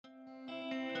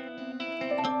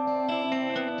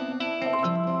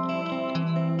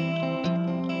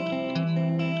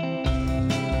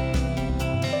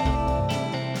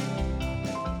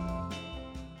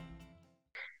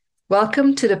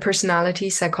Welcome to the Personality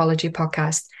Psychology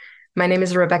Podcast. My name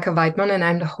is Rebecca Weidman and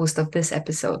I'm the host of this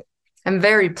episode. I'm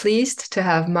very pleased to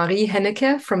have Marie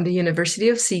Hennecke from the University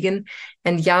of Siegen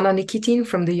and Jana Nikitin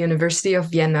from the University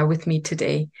of Vienna with me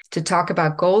today to talk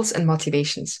about goals and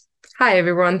motivations. Hi,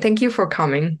 everyone. Thank you for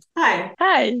coming. Hi.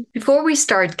 Hi. Before we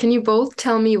start, can you both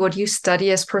tell me what you study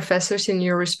as professors in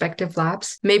your respective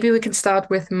labs? Maybe we can start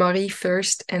with Marie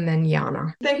first and then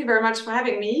Jana. Thank you very much for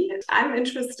having me. I'm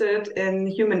interested in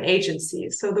human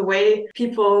agency, so the way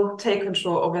people take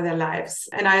control over their lives.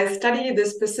 And I study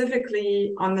this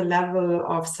specifically on the level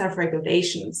of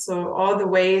self-regulation. So all the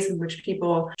ways in which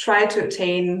people try to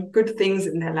attain good things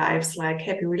in their lives, like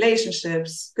happy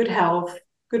relationships, good health,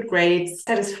 good grades,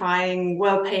 satisfying,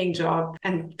 well-paying job,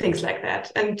 and things like that.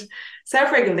 And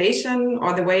self-regulation,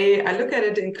 or the way I look at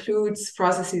it, includes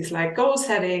processes like goal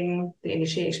setting, the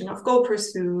initiation of goal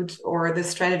pursuit, or the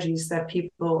strategies that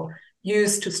people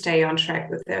use to stay on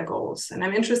track with their goals. And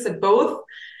I'm interested both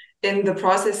in the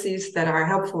processes that are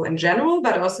helpful in general,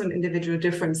 but also in individual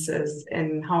differences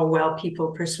in how well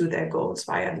people pursue their goals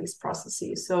via these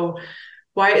processes. So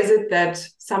why is it that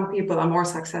some people are more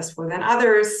successful than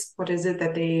others? What is it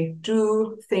that they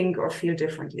do, think, or feel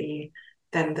differently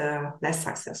than the less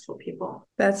successful people?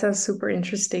 That sounds super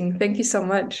interesting. Thank you so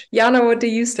much. Jana, what do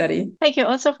you study? Thank you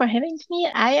also for having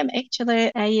me. I am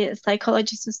actually a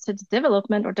psychology-assisted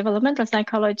development or developmental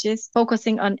psychologist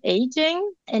focusing on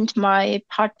aging. And my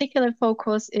particular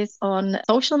focus is on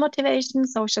social motivation,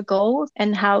 social goals,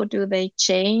 and how do they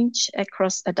change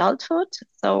across adulthood.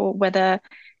 So whether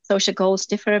social goals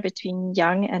differ between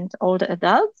young and older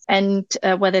adults, and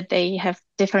whether they have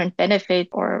different benefits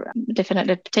or different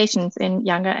adaptations in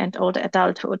younger and older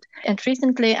adulthood. And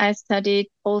recently I studied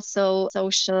also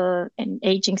social and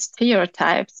aging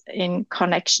stereotypes in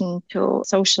connection to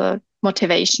social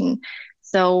motivation.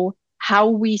 So how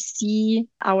we see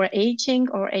our aging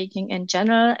or aging in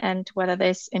general, and whether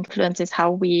this influences how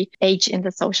we age in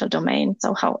the social domain.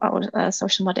 So how our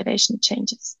social motivation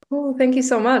changes. Oh, thank you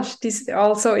so much. These are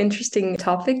also interesting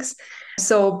topics.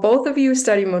 So both of you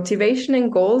study motivation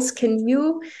and goals. Can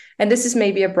you, and this is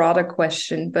maybe a broader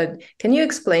question, but can you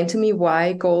explain to me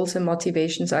why goals and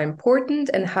motivations are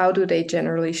important and how do they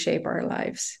generally shape our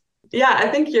lives? Yeah, I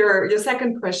think your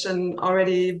second question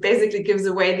already basically gives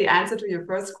away the answer to your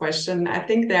first question. I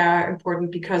think they are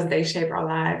important because they shape our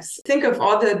lives. Think of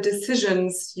all the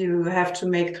decisions you have to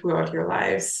make throughout your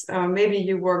lives. Maybe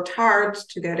you worked hard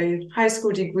to get a high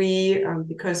school degree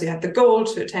because you had the goal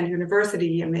to attend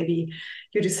university, and maybe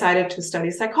you decided to study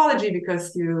psychology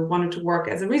because you wanted to work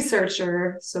as a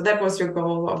researcher. So that was your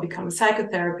goal, or become a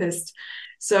psychotherapist.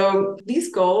 So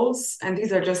these goals, and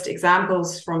these are just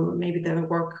examples from maybe the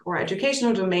work or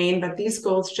educational domain, but these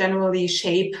goals generally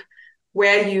shape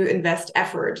where you invest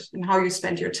effort and how you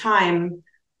spend your time,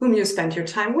 whom you spend your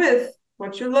time with,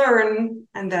 what you learn,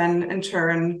 and then in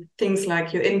turn, things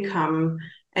like your income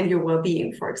and your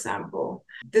well-being, for example.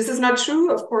 This is not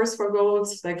true, of course, for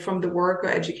goals like from the work or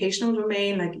educational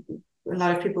domain. Like a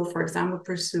lot of people, for example,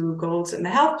 pursue goals in the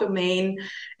health domain.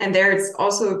 And there it's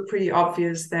also pretty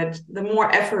obvious that the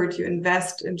more effort you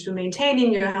invest into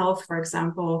maintaining your health, for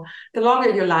example, the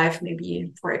longer your life may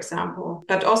be, for example.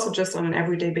 But also just on an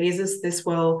everyday basis, this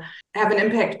will have an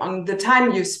impact on the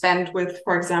time you spend with,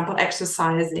 for example,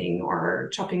 exercising or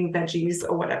chopping veggies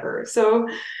or whatever. So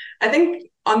I think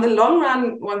on the long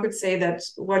run, one could say that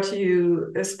what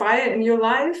you aspire in your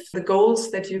life, the goals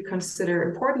that you consider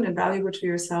important and valuable to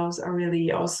yourselves, are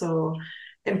really also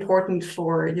important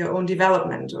for your own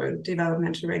development or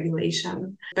developmental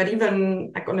regulation. But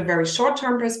even like on a very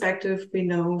short-term perspective, we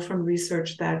know from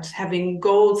research that having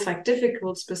goals, like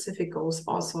difficult, specific goals,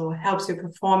 also helps your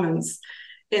performance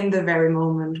in the very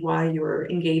moment while you're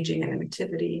engaging in an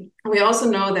activity. We also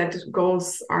know that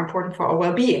goals are important for our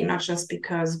well-being, not just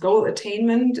because goal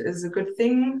attainment is a good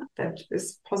thing that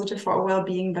is positive for our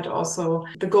well-being, but also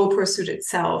the goal pursuit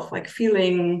itself, like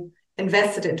feeling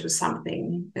invested into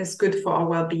something is good for our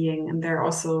well-being. And there are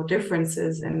also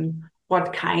differences in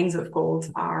what kinds of goals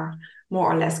are more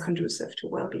or less conducive to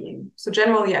well-being. So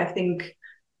generally, I think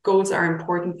goals are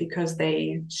important because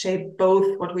they shape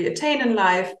both what we attain in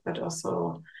life, but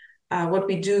also what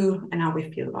we do and how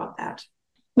we feel about that.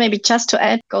 Maybe just to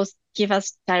add, goals give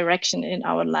us direction in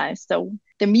our lives. So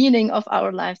the meaning of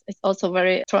our lives is also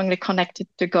very strongly connected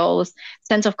to goals.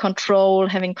 Sense of control,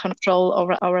 having control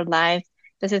over our lives.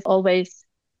 This is always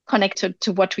connected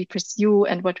to what we pursue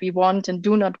and what we want and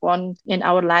do not want in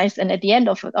our lives. And at the end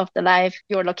of the life,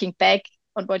 you're looking back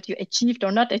on what you achieved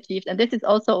or not achieved. And this is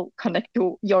also connected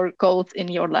to your goals in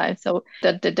your life. So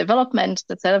that the development,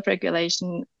 the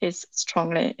self-regulation is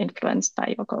strongly influenced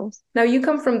by your goals. Now you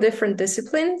come from different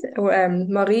disciplines.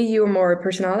 Marie, you're more a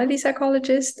personality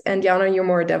psychologist, and Jana, you're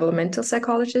more a developmental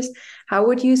psychologist. How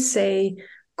would you say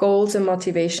goals and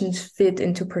motivations fit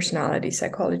into personality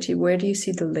psychology? Where do you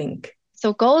see the link?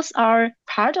 So goals are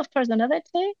part of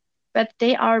personality, but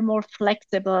they are more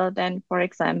flexible than, for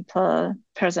example,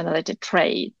 personality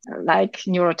traits like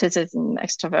neuroticism,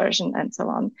 extroversion, and so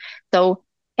on. So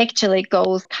actually,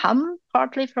 goals come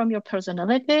partly from your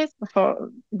personalities.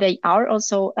 They are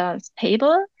also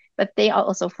stable, but they are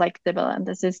also flexible. And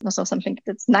this is also something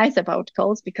that's nice about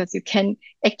goals, because you can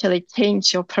actually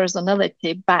change your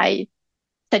personality by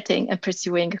setting and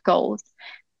pursuing goals.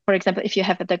 For example, if you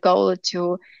have the goal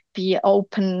to be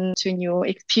open to new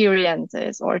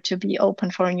experiences or to be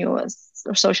open for new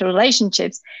social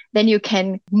relationships, then you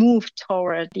can move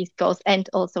toward these goals and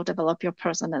also develop your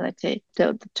personality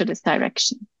to this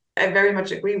direction. I very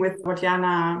much agree with what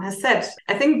Jana has said.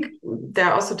 I think there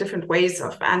are also different ways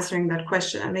of answering that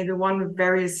question. And maybe one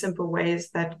very simple way is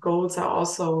that goals are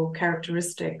also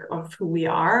characteristic of who we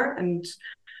are and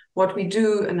what we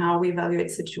do and how we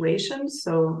evaluate situations.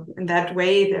 So in that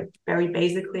way, they're very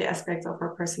basically aspects of our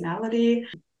personality.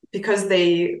 Because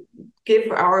they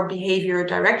give our behavior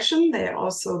direction, they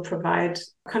also provide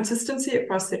consistency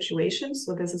across situations.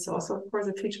 So this is also, of course,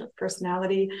 a feature of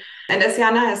personality. And as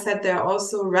Jana has said, they're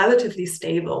also relatively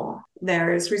stable.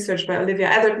 There is research by Olivia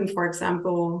Atherton, for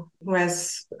example, who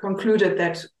has concluded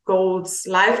that goals,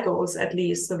 life goals at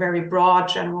least, the very broad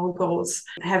general goals,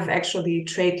 have actually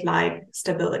trait-like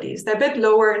stabilities. They're a bit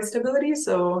lower in stability.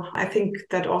 So I think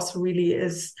that also really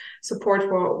is support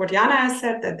for what Jana has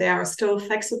said, that they are still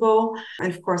flexible.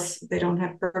 And of course, they don't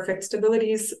have perfect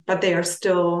stabilities, but they are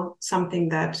still something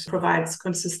that provides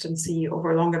consistency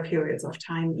over longer periods of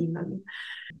time even.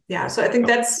 Yeah, so I think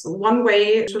that's one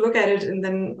way to look at it. And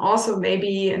then also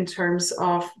maybe in terms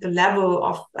of the level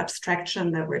of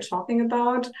abstraction that we're talking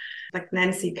about, like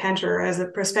Nancy Cantor has a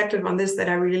perspective on this that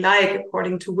I really like,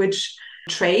 according to which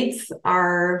traits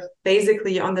are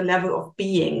basically on the level of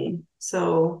being.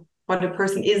 So what a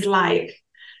person is like.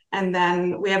 And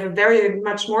then we have a very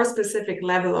much more specific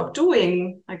level of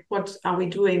doing, like what are we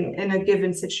doing in a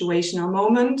given situation or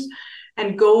moment.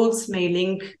 And goals may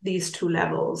link these two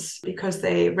levels because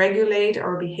they regulate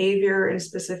our behavior in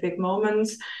specific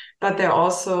moments, but they're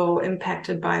also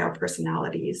impacted by our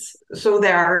personalities. So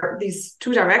there are these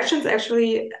two directions,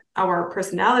 actually. Our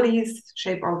personalities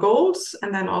shape our goals.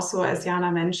 And then also, as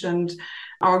Jana mentioned,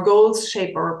 our goals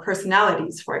shape our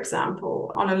personalities, for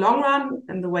example, on a long run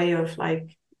in the way of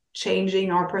like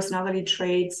changing our personality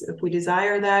traits if we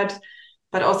desire that.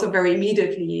 But also very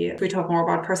immediately, if we talk more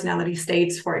about personality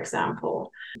states, for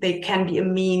example, they can be a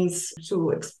means to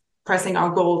expressing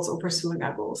our goals or pursuing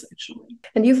our goals, actually.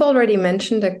 And you've already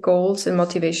mentioned that goals and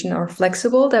motivation are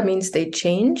flexible. That means they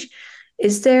change.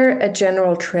 Is there a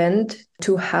general trend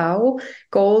to how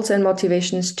goals and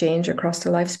motivations change across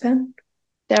the lifespan?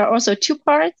 There are also two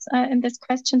parts in this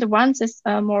question. The one is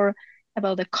more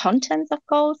about the contents of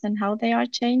goals and how they are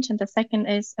changed. And the second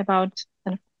is about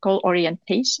goal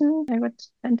orientation, I would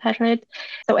entitle it.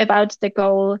 So about the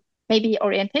goal, maybe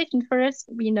orientation first.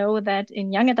 We know that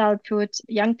in young adulthood,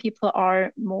 young people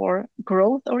are more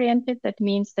growth oriented. That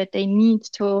means that they need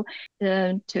to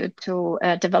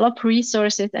develop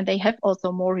resources, and they have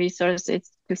also more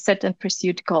resources to set and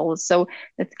pursue goals. So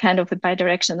it's kind of a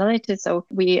bidirectionality. So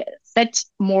we set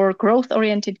more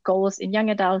growth-oriented goals in young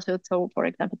adulthood. So, for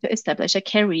example, to establish a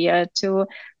career, to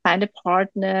find a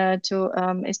partner, to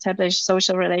establish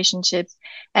social relationships.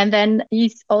 And then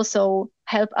these also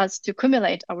help us to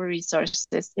accumulate our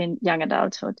resources in young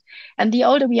adulthood. And the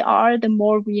older we are, the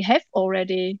more we have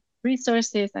already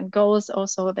resources and goals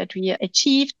also that we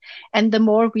achieved, and the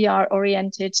more we are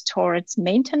oriented towards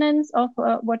maintenance of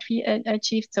what we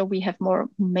achieved. So we have more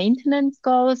maintenance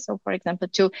goals. So for example,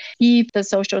 to keep the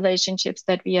social relationships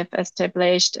that we have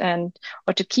established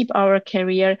or to keep our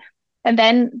career. And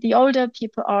then the older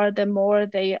people are, the more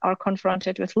they are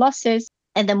confronted with losses,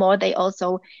 and the more they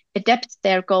also adapt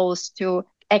their goals to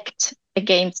act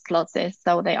against losses.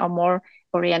 So they are more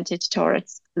oriented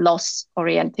towards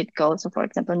loss-oriented goals. So, for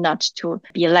example, not to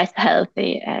be less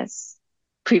healthy as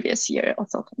previous year or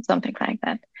something like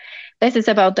that. This is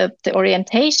about the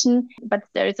orientation, but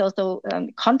there is also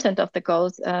content of the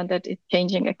goals that is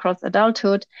changing across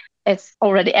adulthood. As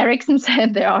already Erickson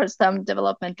said, there are some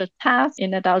developmental paths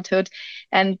in adulthood,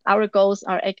 and our goals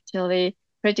are actually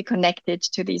pretty connected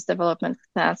to these development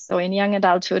paths. So in young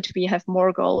adulthood, we have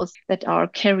more goals that are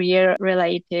career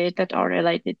related, that are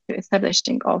related to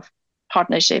establishing of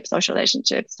partnerships, social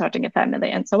relationships, starting a family,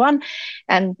 and so on.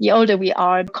 And the older we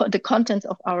are, the contents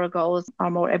of our goals are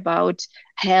more about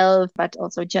health, but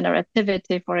also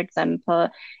generativity, for example.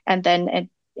 And then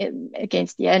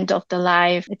against the end of the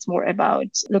life, it's more about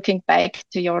looking back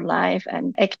to your life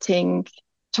and acting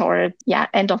toward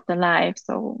end of the life.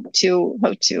 So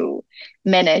how to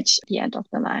manage the end of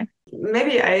the life.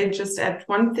 Maybe I just add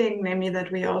one thing, namely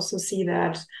that we also see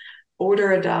that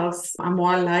older adults are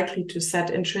more likely to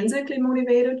set intrinsically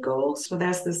motivated goals. So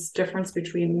there's this difference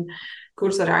between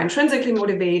goals that are intrinsically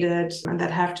motivated and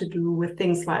that have to do with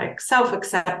things like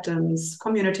self-acceptance,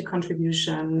 community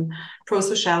contribution,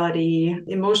 pro-sociality,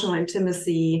 emotional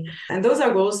intimacy. And those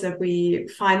are goals that we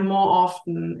find more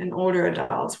often in older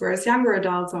adults, whereas younger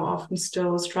adults are often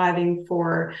still striving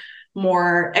for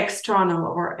more external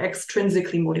or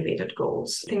extrinsically motivated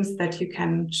goals, things that you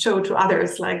can show to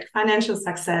others, like financial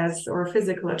success or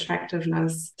physical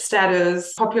attractiveness,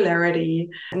 status, popularity.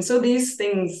 And so these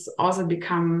things also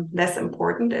become less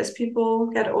important as people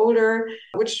get older,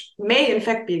 which may in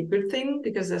fact be a good thing,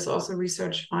 because there's also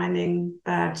research finding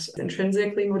that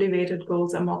intrinsically motivated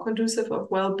goals are more conducive of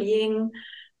well-being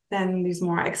than these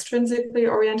more extrinsically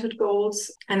oriented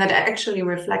goals. And that actually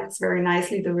reflects very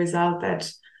nicely the result that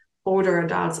older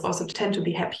adults also tend to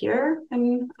be happier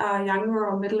than younger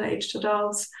or middle-aged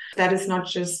adults. That is not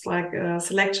just like a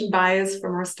selection bias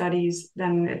from our studies.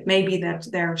 Then it may be that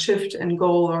their shift in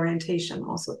goal orientation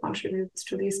also contributes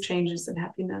to these changes in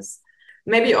happiness.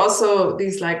 Maybe also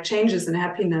these like changes in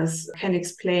happiness can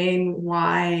explain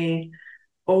why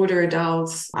older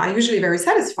adults are usually very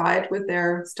satisfied with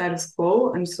their status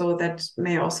quo. And so that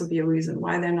may also be a reason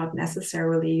why they're not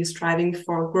necessarily striving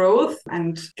for growth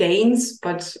and gains,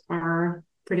 but are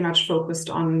pretty much focused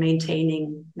on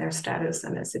maintaining their status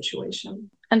and their situation.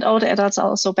 And older adults are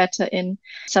also better in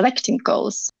selecting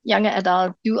goals. Younger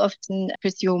adults do often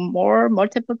pursue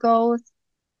multiple goals,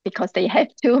 because they have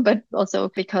to, but also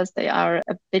because they are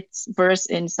a bit worse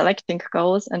in selecting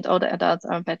goals, and older adults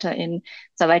are better in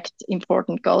select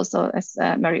important goals. So as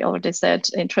Mary already said,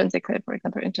 intrinsically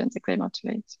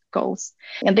motivated goals.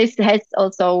 And this has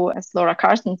also, as Laura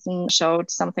Carstensen showed,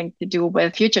 something to do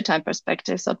with future time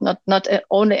perspective. So not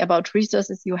only about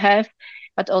resources you have,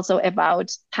 but also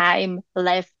about time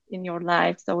left in your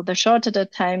life. So the shorter the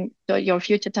time, your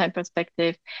future time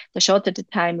perspective, the shorter the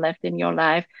time left in your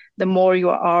life, the more you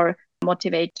are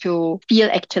motivated to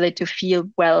feel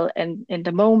well in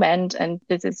the moment. And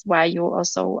this is why you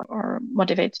also are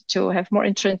motivated to have more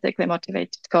intrinsically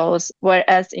motivated goals.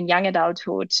 Whereas in young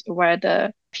adulthood, where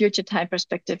the future time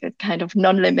perspective is kind of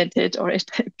non-limited, or it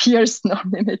appears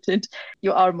non-limited,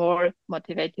 you are more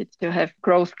motivated to have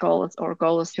growth goals or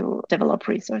goals to develop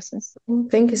resources.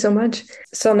 Thank you so much.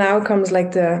 So now comes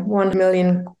like the $1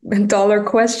 million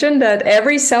question that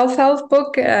every self-help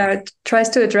book tries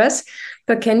to address.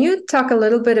 But can you talk a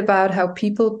little bit about how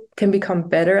people can become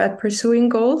better at pursuing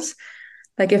goals?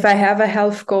 Like if I have a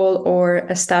health goal or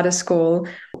a status goal,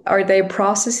 are there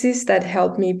processes that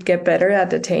help me get better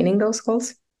at attaining those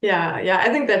goals? Yeah, I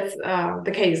think that's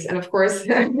the case. And of course,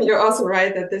 you're also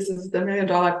right that this is the $1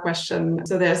 million question.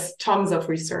 So there's tons of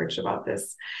research about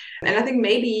this. And I think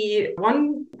maybe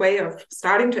one way of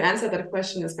starting to answer that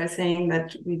question is by saying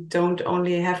that we don't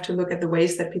only have to look at the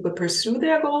ways that people pursue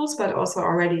their goals, but also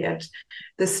already at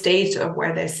the stage of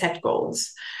where they set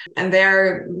goals. And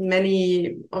there,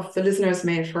 many of the listeners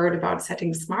may have heard about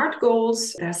setting SMART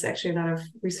goals. There's actually a lot of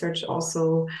research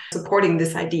also supporting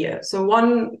this idea. So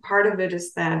one part of it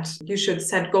is that you should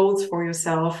set goals for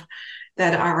yourself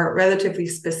that are relatively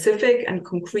specific and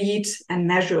concrete and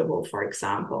measurable, for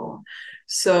example.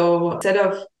 So instead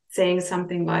of saying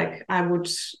something like, I would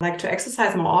like to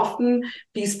exercise more often,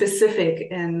 be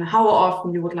specific in how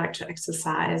often you would like to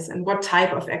exercise and what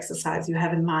type of exercise you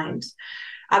have in mind.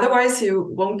 Otherwise, you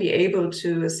won't be able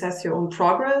to assess your own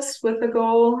progress with the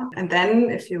goal. And then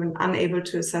if you're unable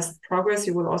to assess the progress,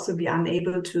 you will also be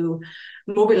unable to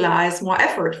mobilize more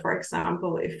effort, for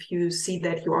example, if you see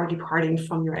that you are departing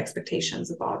from your expectations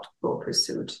about goal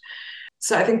pursuit.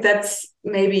 So I think that's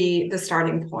maybe the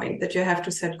starting point, that you have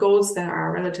to set goals that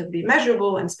are relatively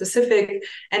measurable and specific,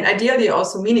 and ideally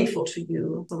also meaningful to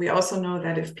you. So we also know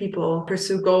that if people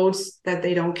pursue goals that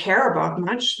they don't care about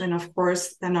much, then of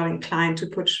course they're not inclined to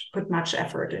put much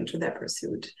effort into their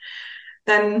pursuit.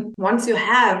 Then once you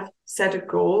have set a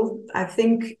goal, I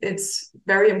think it's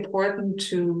very important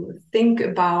to think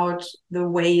about the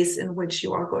ways in which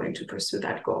you are going to pursue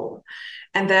that goal.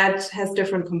 And that has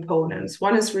different components.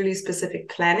 One is really specific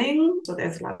planning. So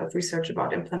there's a lot of research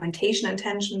about implementation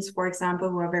intentions, for example,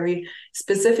 who are very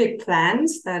specific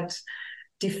plans that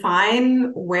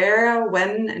define where,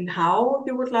 when, and how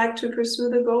you would like to pursue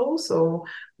the goal. So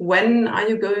when are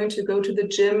you going to go to the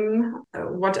gym?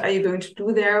 What are you going to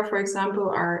do there, for example,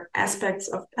 are aspects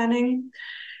of planning.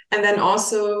 And then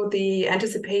also the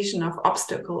anticipation of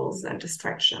obstacles and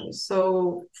distractions.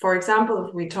 So, for example,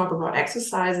 if we talk about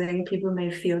exercising, people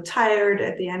may feel tired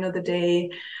at the end of the day,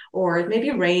 or it may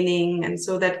be raining. And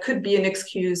so that could be an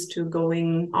excuse to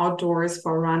going outdoors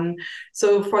for a run.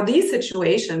 So for these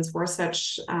situations, for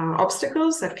such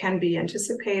obstacles that can be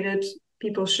anticipated,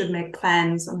 people should make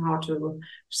plans on how to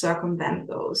circumvent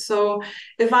those. So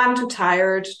if I'm too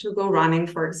tired to go running,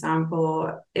 for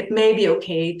example, it may be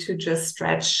okay to just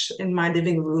stretch in my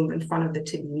living room in front of the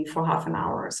TV for half an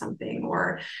hour or something.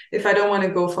 Or if I don't want to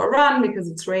go for a run because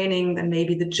it's raining, then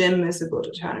maybe the gym is a good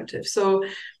alternative. So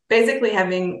basically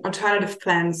having alternative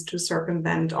plans to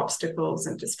circumvent obstacles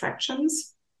and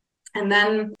distractions. And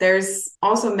then there's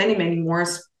also many, many more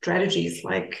strategies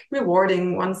like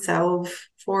rewarding oneself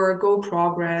for goal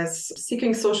progress,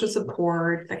 seeking social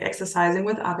support, like exercising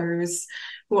with others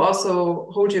who also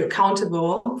hold you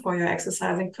accountable for your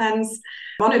exercising plans,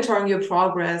 monitoring your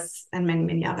progress, and many,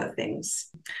 many other things.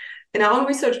 In our own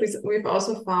research, we've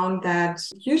also found that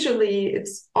usually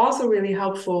it's also really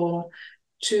helpful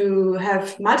to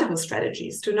have multiple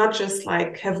strategies, to not just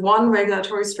like have one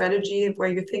regulatory strategy where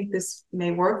you think this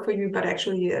may work for you, but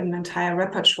actually an entire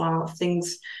repertoire of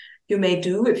things you may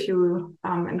do if you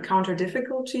encounter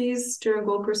difficulties during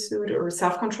goal pursuit or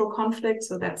self-control conflict.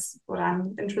 So that's what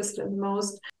I'm interested in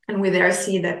most. And we there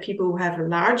see that people who have a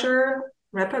larger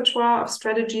repertoire of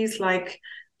strategies like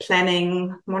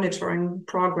planning, monitoring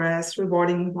progress,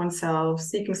 rewarding oneself,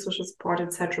 seeking social support,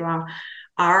 etc.,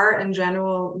 are in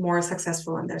general more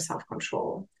successful in their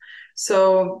self-control.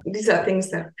 So these are things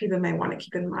that people may want to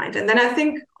keep in mind. And then I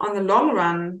think on the long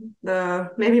run, the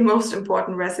maybe most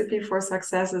important recipe for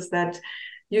success is that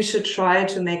you should try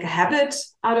to make a habit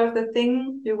out of the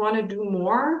thing you want to do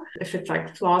more, if it's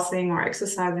like flossing or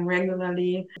exercising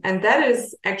regularly. And that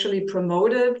is actually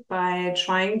promoted by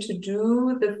trying to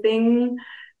do the thing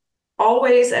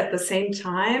always at the same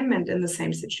time and in the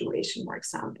same situation, for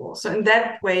example. So in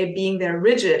that way, being there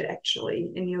rigid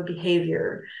actually in your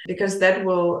behavior, because that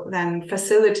will then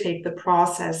facilitate the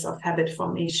process of habit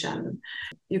formation.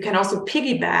 You can also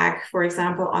piggyback, for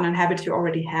example, on a habit you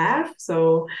already have.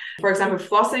 So, for example,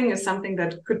 flossing is something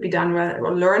that could be done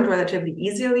or learned relatively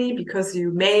easily because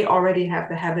you may already have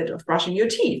the habit of brushing your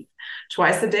teeth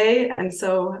twice a day. And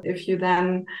so if you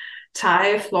then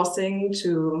tie flossing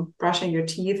to brushing your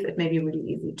teeth, it may be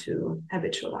really easy to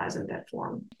habitualize in that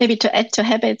form. Maybe to add to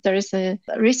habits, there is a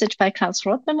research by Klaus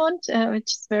Rotermund,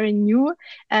 which is very new,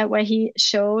 where he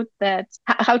showed that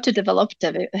how to develop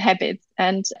the habits.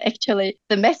 And actually,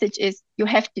 the message is you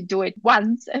have to do it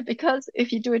once, because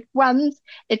if you do it once,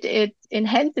 it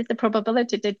enhances the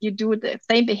probability that you do the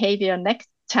same behavior next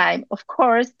time. Of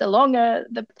course, the longer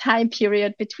the time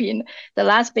period between the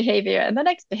last behavior and the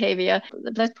next behavior,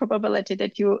 the less probability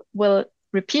that you will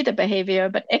repeat a behavior.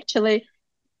 But actually,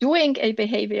 doing a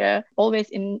behavior always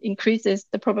increases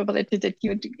the probability that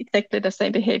you do exactly the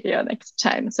same behavior next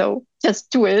time. So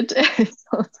just do it. It's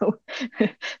also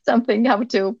something how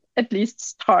to at least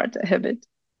start a habit.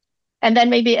 And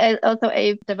then maybe also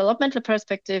a developmental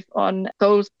perspective on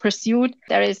goals pursued.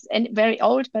 There is a very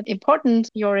old but important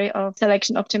theory of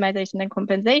selection, optimization, and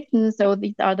compensation. So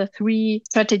these are the three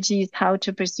strategies how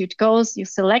to pursue goals. You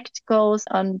select goals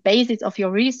on basis of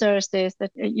your resources,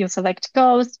 that you select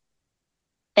goals.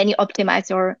 Then you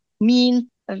optimize your means.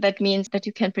 That means that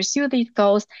you can pursue these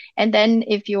goals. And then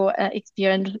if you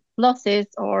experience losses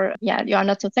or you are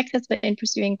not so successful in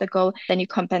pursuing the goal, then you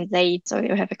compensate. So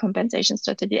you have a compensation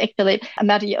strategy. Actually,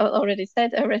 Mari already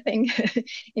said everything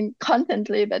in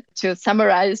contently, but to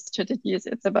summarize strategies,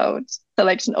 it's about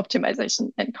selection,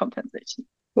 optimization, and compensation.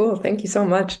 Cool. Thank you so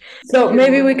much. So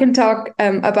maybe we can talk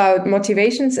about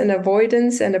motivations and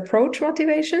avoidance and approach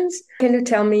motivations. Can you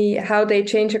tell me how they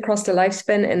change across the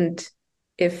lifespan and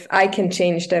if I can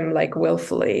change them like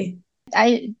willfully?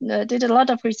 I did a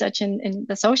lot of research in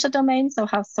the social domain. So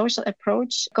how social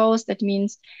approach goes, that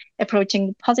means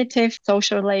approaching positive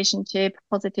social relationship,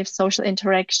 positive social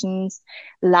interactions,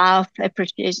 love,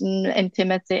 appreciation,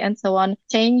 intimacy, and so on,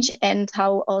 change, and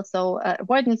how also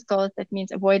avoidance goes. That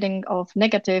means avoiding of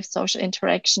negative social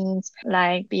interactions,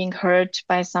 like being hurt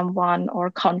by someone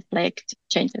or conflict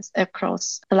changes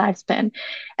across the lifespan.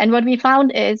 And what we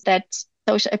found is that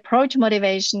social approach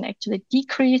motivation actually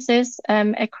decreases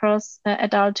across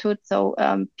adulthood. So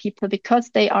people, because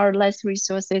they are less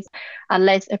resources, are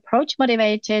less approach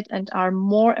motivated and are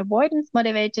more avoidance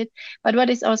motivated. But what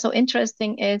is also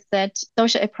interesting is that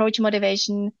social approach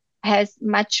motivation has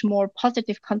much more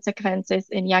positive consequences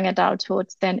in young adulthood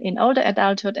than in older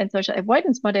adulthood, and social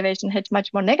avoidance motivation has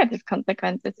much more negative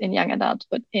consequences in young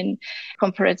adulthood in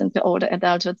comparison to older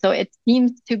adulthood. So it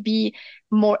seems to be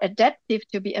more adaptive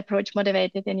to be approach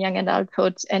motivated in young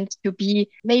adulthood, and to be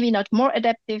maybe not more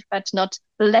adaptive, but not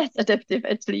less adaptive,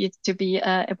 at least, to be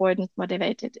avoidance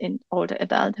motivated in older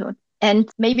adulthood. And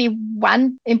maybe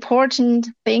one important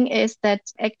thing is that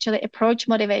actually approach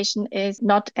motivation is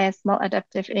not as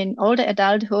maladaptive in older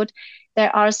adulthood.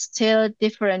 There are still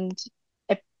different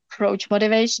approach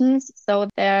motivations. So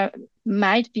there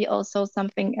might be also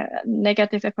something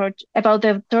negative approach about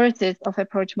the sources of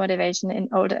approach motivation in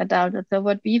older adulthood. So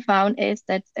what we found is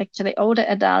that actually older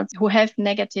adults who have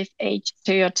negative age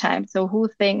stereotypes, so who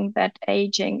think that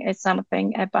aging is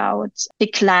something about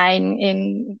decline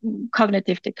in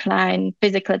cognitive decline,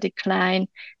 physical decline,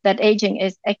 that aging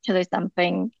is actually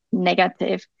something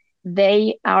negative,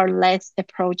 they are less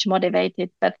approach motivated,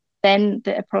 but then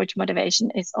the approach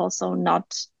motivation is also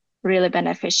not really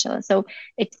beneficial. So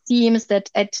it seems that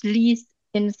at least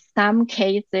in some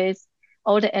cases,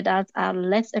 older adults are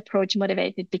less approach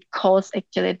motivated because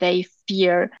actually they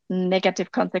fear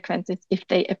negative consequences if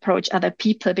they approach other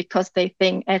people, because they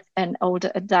think as an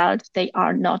older adult, they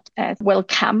are not as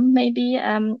welcome maybe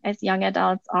as young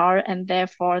adults are, and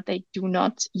therefore they do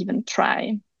not even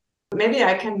try. Maybe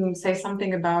I can say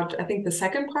something about, I think, the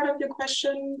second part of your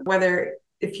question, whether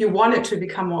if you wanted to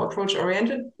become more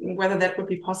approach-oriented, whether that would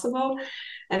be possible.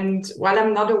 And while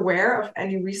I'm not aware of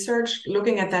any research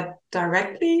looking at that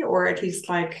directly, or at least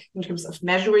like in terms of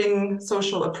measuring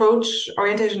social approach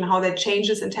orientation, how that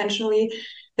changes intentionally,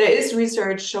 there is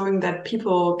research showing that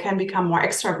people can become more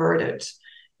extroverted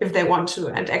if they want to.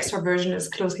 And extroversion is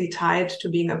closely tied to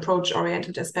being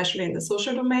approach-oriented, especially in the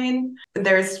social domain.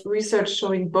 There's research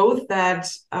showing both that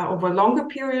over longer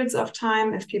periods of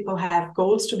time, if people have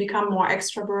goals to become more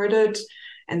extroverted,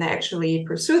 and they actually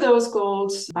pursue those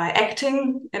goals by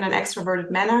acting in an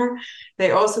extroverted manner,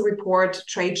 they also report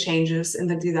trait changes in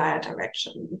the desired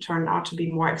direction, turn out to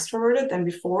be more extroverted than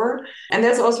before. And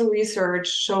there's also research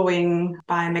showing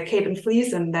by McCabe and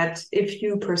Fleeson that if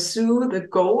you pursue the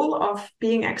goal of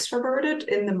being extroverted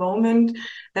in the moment,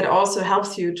 that also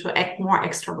helps you to act more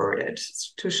extroverted,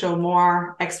 to show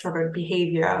more extrovert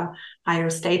behavior, higher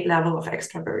state level of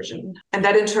extroversion. And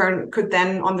that in turn could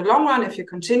then, on the long run, if you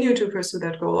continue to pursue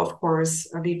that goal, of course,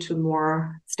 lead to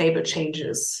more stable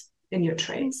changes in your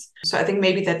traits. So I think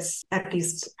maybe that's at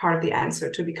least part of the answer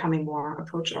to becoming more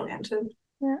approach-oriented.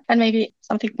 Yeah. And maybe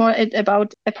something more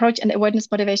about approach and avoidance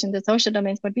motivation, the social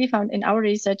domains. What we found in our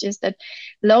research is that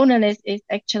loneliness is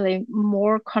actually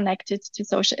more connected to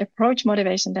social approach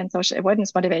motivation than social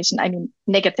avoidance motivation. I mean,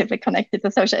 negatively connected to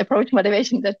social approach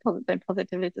motivation than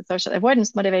positively to social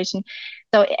avoidance motivation.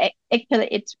 So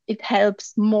actually, it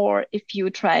helps more if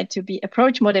you try to be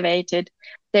approach motivated.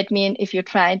 That means if you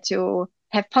try to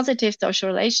have positive social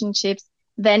relationships,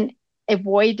 then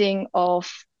avoiding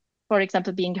of, for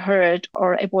example, being hurt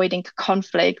or avoiding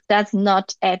conflict does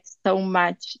not add so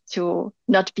much to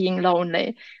not being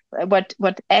lonely. What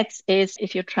adds is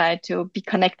if you try to be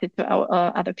connected to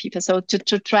other people. So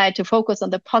to try to focus on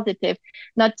the positive,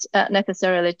 not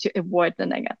necessarily to avoid the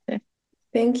negative.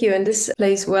 Thank you. And this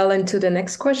plays well into the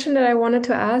next question that I wanted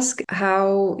to ask,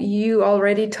 how you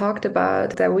already talked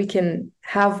about that we can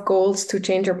have goals to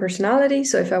change our personality.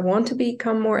 So if I want to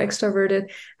become more extroverted,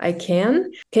 I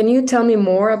can. Can you tell me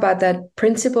more about that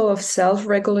principle of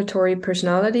self-regulatory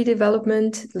personality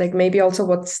development? Like maybe also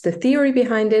what's the theory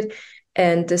behind it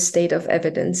and the state of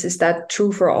evidence? Is that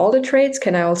true for all the traits?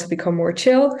 Can I also become more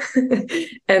chill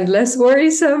and less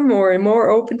worrisome or more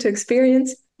open to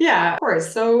experience? Yeah, of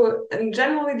course. So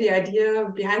generally, the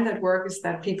idea behind that work is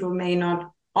that people may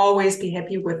not always be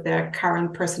happy with their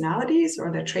current personalities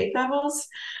or their trait levels.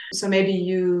 So maybe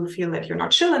you feel that you're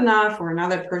not chill enough, or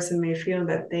another person may feel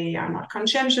that they are not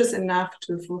conscientious enough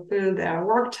to fulfill their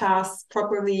work tasks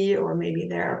properly, or maybe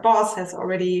their boss has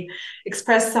already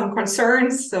expressed some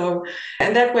concerns. So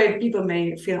in that way, people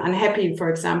may feel unhappy, for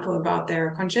example, about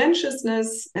their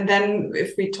conscientiousness. And then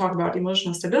if we talk about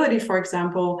emotional stability, for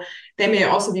example, there may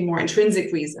also be more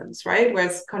intrinsic reasons, right?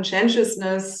 Whereas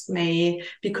conscientiousness may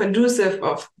be conducive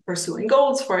of pursuing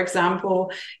goals, for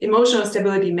example. Emotional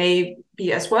stability may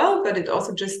be as well, but it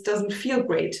also just doesn't feel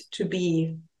great to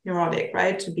be neurotic,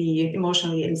 right? To be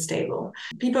emotionally unstable.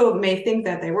 People may think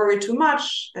that they worry too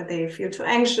much, that they feel too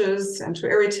anxious and too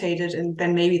irritated, and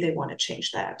then maybe they want to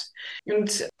change that. And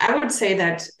I would say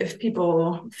that if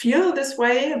people feel this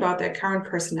way about their current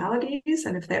personalities,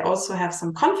 and if they also have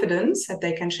some confidence that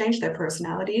they can change their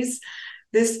personalities,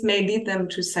 this may lead them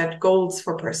to set goals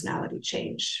for personality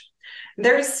change.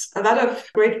 There's a lot of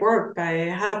great work by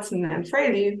Hudson and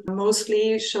Fraley,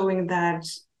 mostly showing that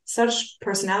such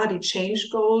personality change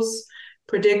goals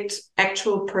predict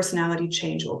actual personality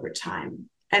change over time.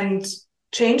 And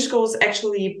change goals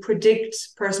actually predict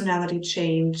personality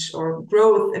change or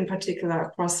growth in particular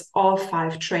across all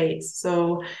 5 traits.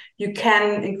 So you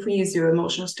can increase your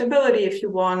emotional stability if you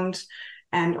want,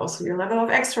 and also your level of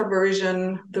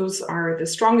extroversion. Those are the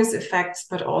strongest effects,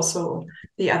 but also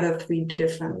the other 3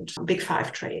 different big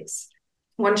 5 traits.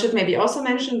 One should maybe also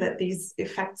mention that these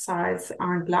effect size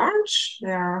aren't large,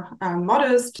 they're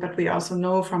modest, but we also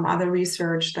know from other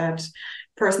research that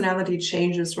personality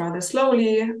changes rather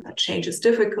slowly, change is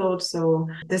difficult, so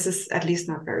this is at least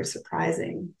not very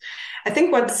surprising. I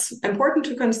think what's important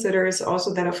to consider is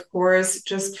also that, of course,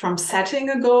 just from setting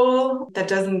a goal, that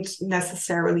doesn't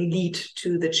necessarily lead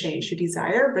to the change you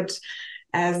desire, but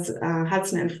as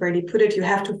Hudson and Fraley put it, you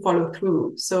have to follow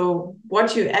through. So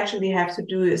what you actually have to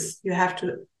do is you have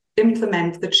to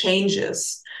implement the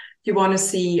changes you want to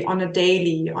see on a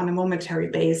daily, on a momentary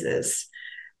basis.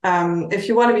 If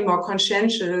you want to be more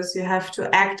conscientious, you have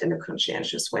to act in a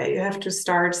conscientious way. You have to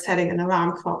start setting an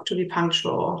alarm clock to be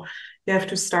punctual. You have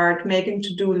to start making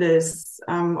to-do lists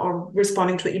or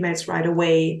responding to emails right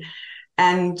away.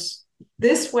 And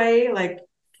this way, like,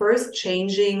 first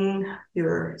changing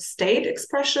your state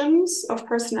expressions of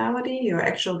personality, your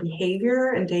actual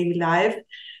behavior in daily life,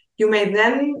 you may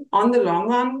then, on the long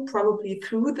run, probably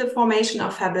through the formation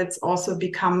of habits, also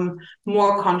become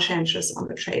more conscientious on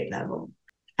the trait level.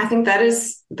 I think that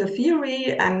is the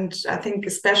theory, and I think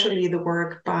especially the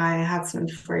work by Hudson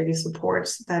and Fraley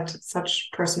supports that such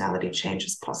personality change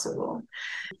is possible.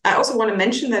 I also want to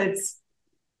mention that it's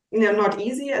not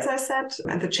easy, as I said,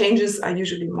 and the changes are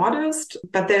usually modest,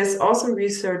 but there's also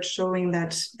research showing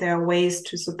that there are ways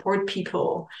to support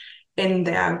people in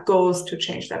their goals to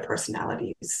change their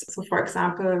personalities. So, for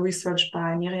example, research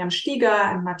by Miriam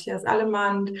Stieger and Matthias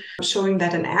Allemann showing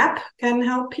that an app can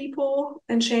help people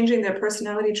in changing their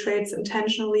personality traits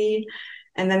intentionally.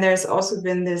 And then there's also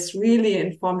been this really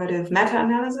informative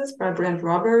meta-analysis by Brent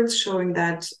Roberts showing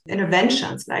that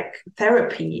interventions like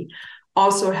therapy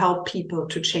also help people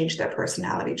to change their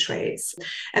personality traits.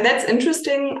 And that's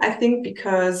interesting, I think,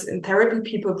 because in therapy,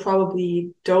 people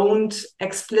probably don't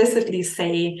explicitly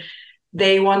say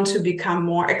they want to become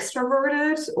more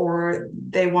extroverted or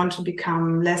they want to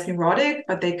become less neurotic,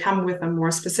 but they come with a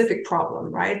more specific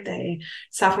problem, right? They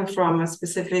suffer from a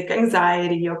specific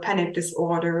anxiety or panic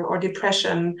disorder or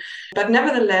depression. But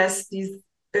nevertheless, these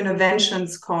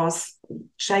interventions cause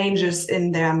changes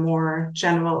in their more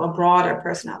general or broader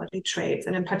personality traits.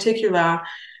 And in particular,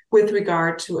 with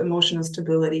regard to emotional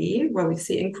stability, where we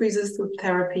see increases through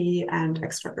therapy and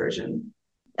extroversion.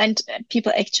 And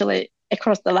people actually,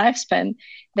 across the lifespan,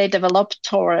 they develop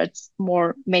towards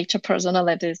more mature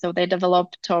personality. So they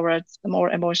develop towards more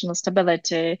emotional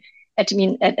stability, at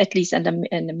least in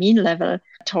the mean level,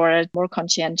 toward more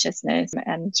conscientiousness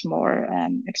and more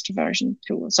extroversion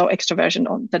too. So extroversion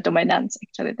on the dominance,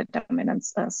 actually the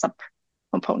dominance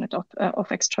sub-component of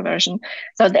extroversion.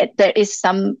 So that there is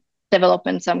some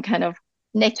development, some kind of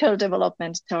natural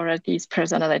development toward these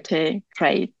personality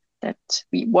traits that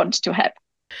we want to have.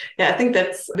 Yeah, I think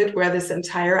that's a bit where this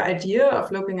entire idea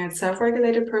of looking at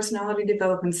self-regulated personality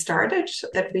development started,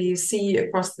 that we see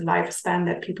across the lifespan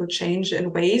that people change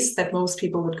in ways that most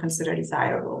people would consider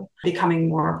desirable, becoming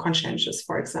more conscientious,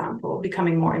 for example,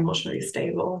 becoming more emotionally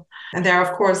stable. And there are,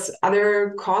 of course,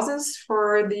 other causes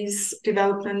for these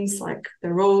developments, like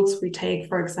the roles we take,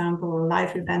 for example, or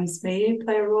life events may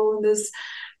play a role in this.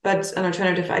 But an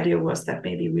alternative idea was that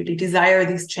maybe really desire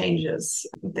these changes.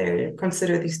 They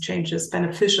consider these changes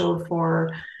beneficial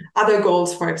for other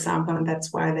goals, for example, and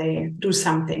that's why they do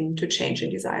something to change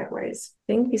in desired ways.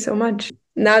 Thank you so much.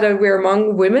 Now that we're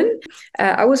among women,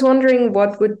 I was wondering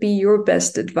what would be your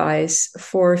best advice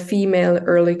for female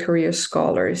early career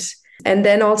scholars? And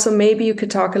then also maybe you could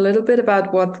talk a little bit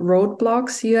about what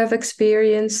roadblocks you have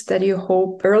experienced that you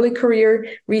hope early career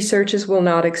researchers will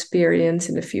not experience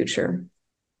in the future.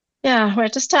 Yeah, where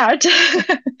to start?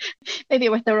 Maybe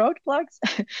with the roadblocks.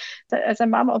 As a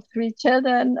mom of 3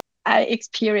 children, I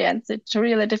experienced it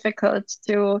really difficult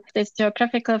to this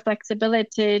geographical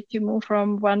flexibility to move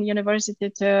from one university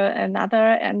to another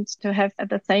and to have at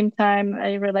the same time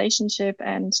a relationship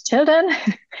and children.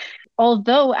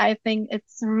 Although I think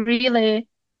it's really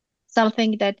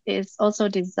something that is also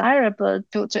desirable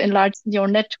to enlarge your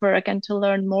network and to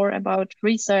learn more about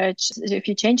research. If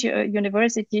you change your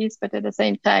universities, but at the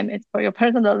same time, it's for your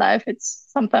personal life, it's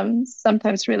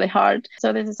sometimes really hard.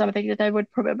 So this is something that I would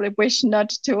probably wish not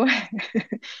to,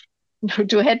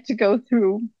 to have to go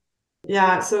through.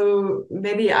 Yeah, so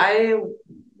maybe I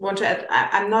want to add,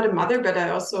 I'm not a mother, but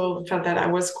I also felt that I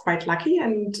was quite lucky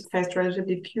and faced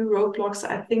relatively few roadblocks,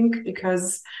 I think,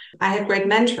 because I had great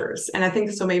mentors. And I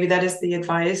think so maybe that is the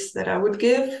advice that I would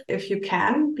give. If you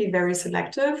can, be very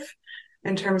selective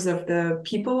in terms of the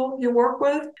people you work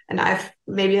with. And I've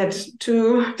maybe had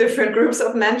two different groups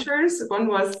of mentors. One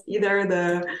was either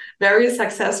the very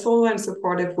successful and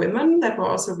supportive women that were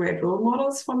also great role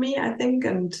models for me, I think,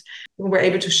 and were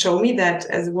able to show me that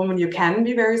as a woman, you can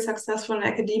be very successful in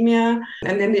academia.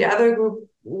 And then the other group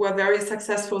were very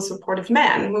successful, supportive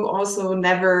men who also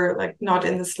never, like, not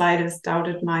in the slightest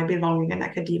doubted my belonging in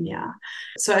academia.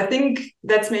 So I think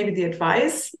that's maybe the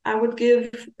advice I would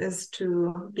give, is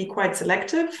to be quite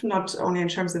selective, not only in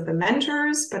terms of the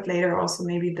mentors, but later also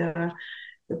maybe the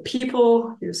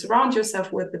people you surround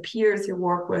yourself with, the peers you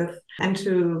work with, and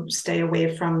to stay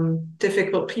away from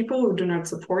difficult people who do not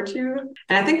support you.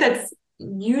 And I think that's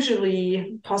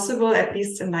usually possible, at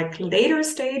least in like later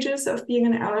stages of being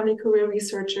an early career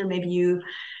researcher. Maybe you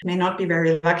may not be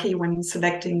very lucky when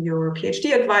selecting your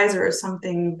PhD advisor or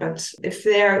something, but if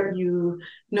there you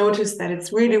notice that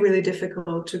it's really, really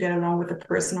difficult to get along with a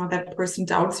person, or that person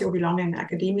doubts your belonging in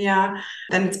academia,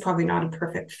 then it's probably not a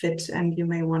perfect fit and you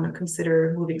may want to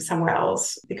consider moving somewhere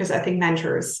else, because I think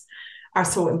mentors are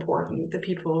so important. The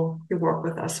people you work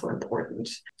with are so important.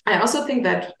 I also think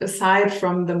that aside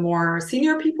from the more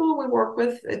senior people we work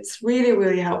with, it's really,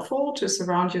 really helpful to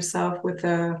surround yourself with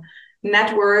a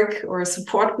network or a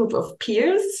support group of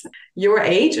peers your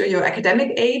age or your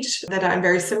academic age that are in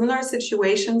very similar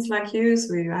situations like you.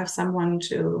 So you have someone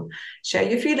to share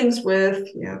your feelings with,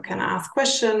 you can ask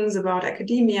questions about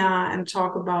academia and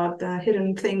talk about the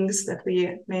hidden things that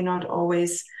we may not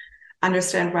always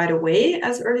understand right away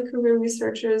as early career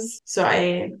researchers. So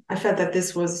I felt that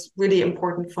this was really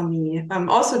important for me,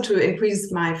 also to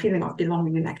increase my feeling of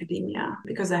belonging in academia,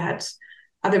 because I had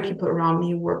other people around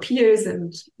me who were peers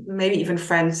and maybe even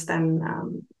friends then,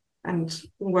 and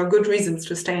were good reasons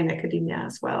to stay in academia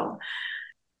as well.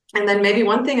 And then maybe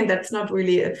one thing, and that's not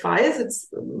really advice, it's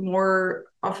more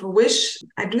of a wish.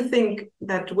 I do think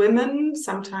that women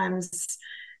sometimes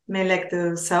may lack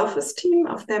the self-esteem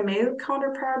of their male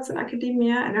counterparts in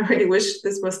academia, and I really wish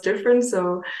this was different.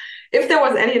 So if there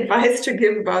was any advice to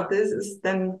give about this, is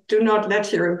then do not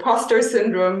let your imposter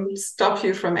syndrome stop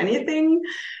you from anything,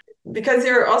 because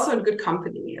you're also in good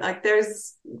company. Like,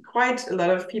 there's quite a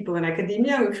lot of people in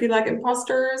academia who feel like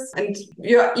imposters, and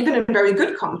you're even in very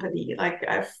good company. Like,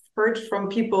 I've heard from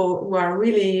people who are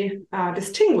really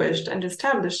distinguished and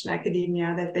established in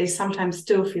academia that they sometimes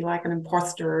still feel like an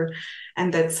imposter,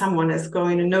 and that someone is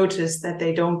going to notice that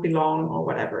they don't belong or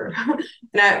whatever.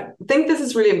 And I think this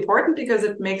is really important, because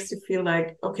it makes you feel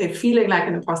like, okay, feeling like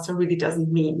an imposter really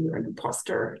doesn't mean you're an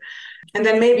imposter. And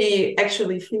then maybe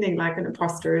actually feeling like an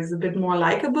imposter is a bit more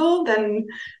likable than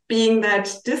being that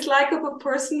dislikable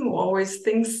person who always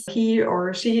thinks he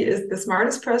or she is the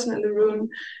smartest person in the room.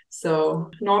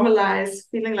 So normalize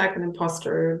feeling like an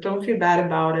imposter. Don't feel bad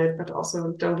about it, but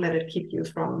also don't let it keep you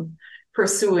from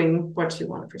pursuing what you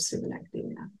want to pursue in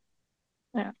academia.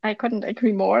 Yeah, I couldn't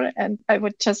agree more. And I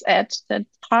would just add that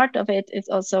part of it is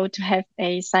also to have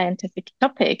a scientific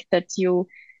topic that you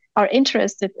are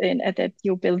interested in and that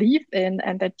you believe in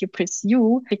and that you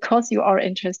pursue because you are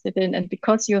interested in and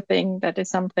because you think that is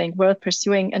something worth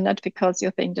pursuing, and not because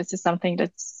you think this is something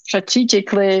that's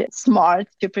strategically smart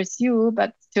to pursue,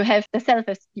 but to have the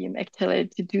self-esteem actually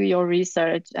to do your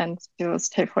research and to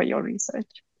stay for your research.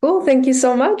 Cool, thank you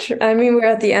so much. I mean, we're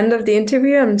at the end of the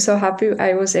interview. I'm so happy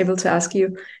I was able to ask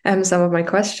you some of my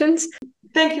questions.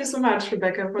 Thank you so much,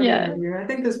 Rebecca, for the interview. I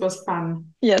think this was fun.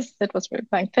 Yes, that was very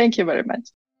fun. Thank you very much.